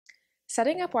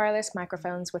Setting up wireless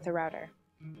microphones with a router.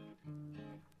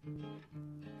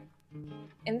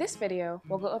 In this video,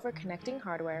 we'll go over connecting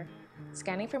hardware,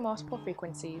 scanning for multiple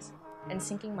frequencies, and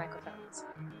syncing microphones.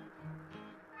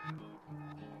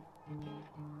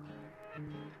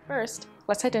 First,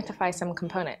 let's identify some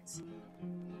components.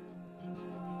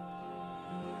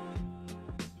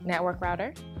 Network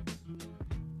router,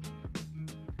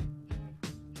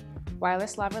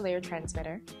 wireless lavalier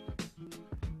transmitter,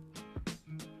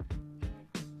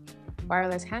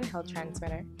 wireless handheld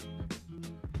transmitter,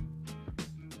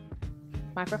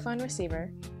 microphone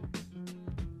receiver,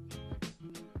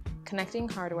 connecting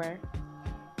hardware,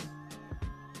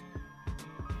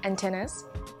 antennas,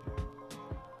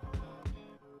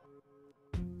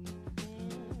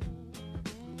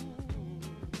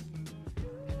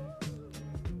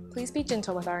 please be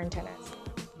gentle with our antennas,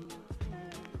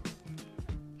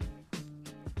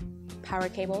 power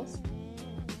cables,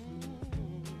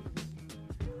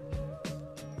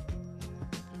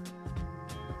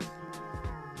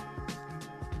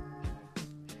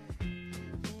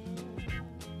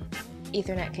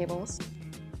 Ethernet cables,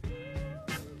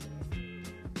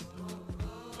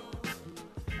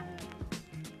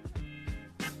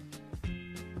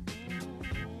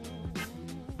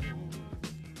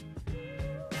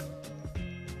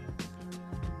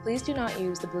 please do not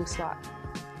use the blue slot,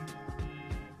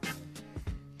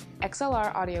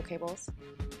 XLR audio cables,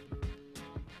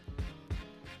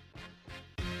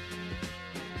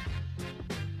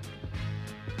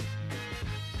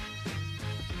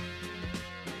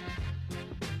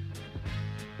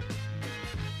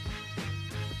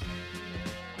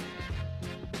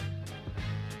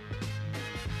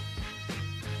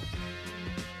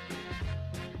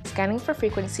 scanning for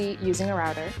frequency using a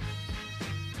router.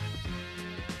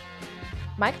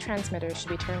 Mic transmitters should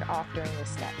be turned off during this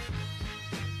step.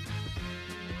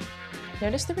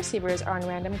 Notice the receivers are on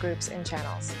random groups and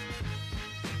channels.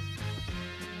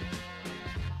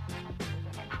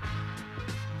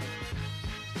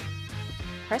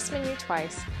 Press menu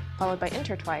twice, followed by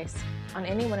enter twice, on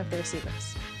any one of the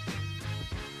receivers.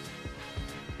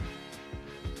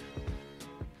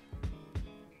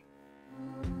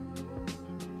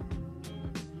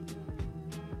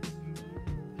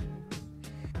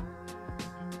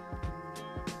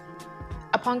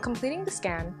 Upon completing the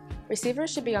scan,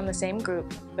 receivers should be on the same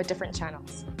group but different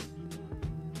channels.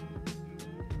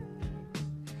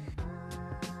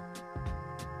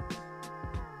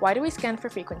 Why do we scan for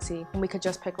frequency when we could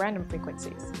just pick random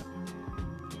frequencies?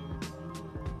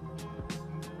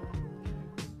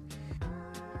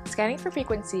 Scanning for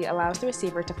frequency allows the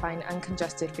receiver to find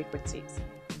uncongested frequencies.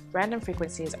 Random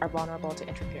frequencies are vulnerable to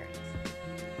interference.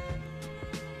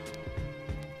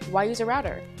 Why use a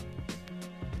router?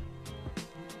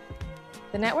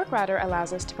 The network router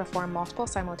allows us to perform multiple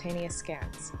simultaneous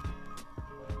scans.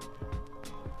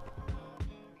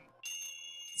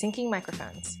 Syncing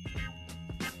microphones.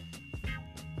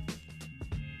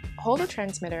 Hold a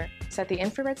transmitter so that the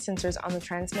infrared sensors on the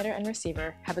transmitter and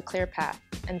receiver have a clear path,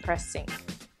 and press sync.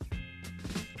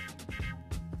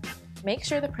 Make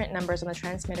sure the print numbers on the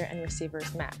transmitter and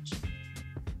receivers match.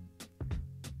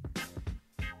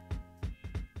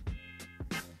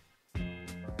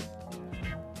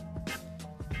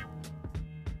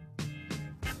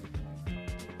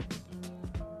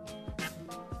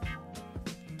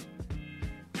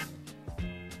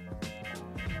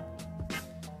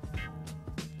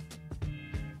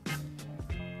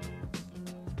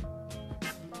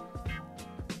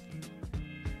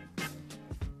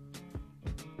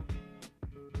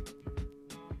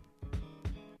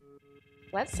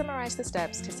 Let's summarize the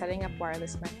steps to setting up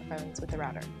wireless microphones with the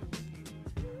router.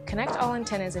 Connect all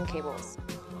antennas and cables.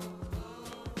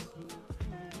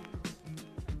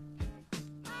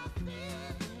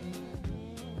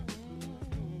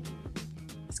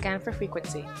 Scan for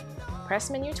frequency. Press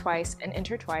menu twice and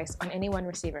enter twice on any one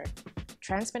receiver.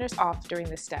 Transmitters off during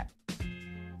this step.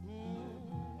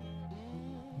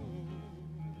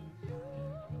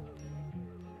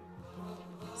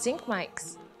 Sync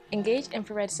mics. Engage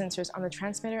infrared sensors on the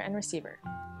transmitter and receiver,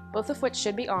 both of which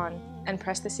should be on, and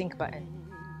press the sync button.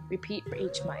 Repeat for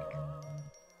each mic.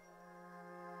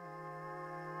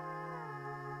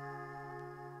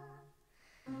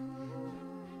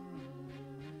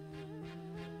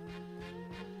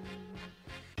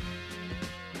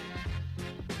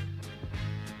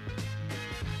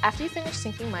 After you finish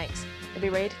syncing mics, you'll be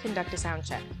ready to conduct a sound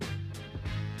check.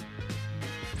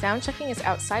 Sound checking is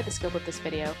outside the scope of this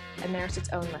video and merits its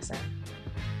own lesson.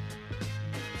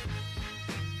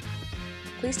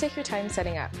 Please take your time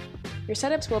setting up. Your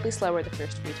setups will be slower the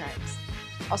first few times.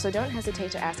 Also, don't hesitate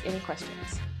to ask any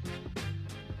questions.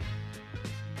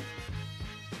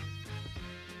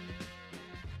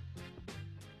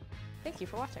 Thank you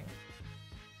for watching.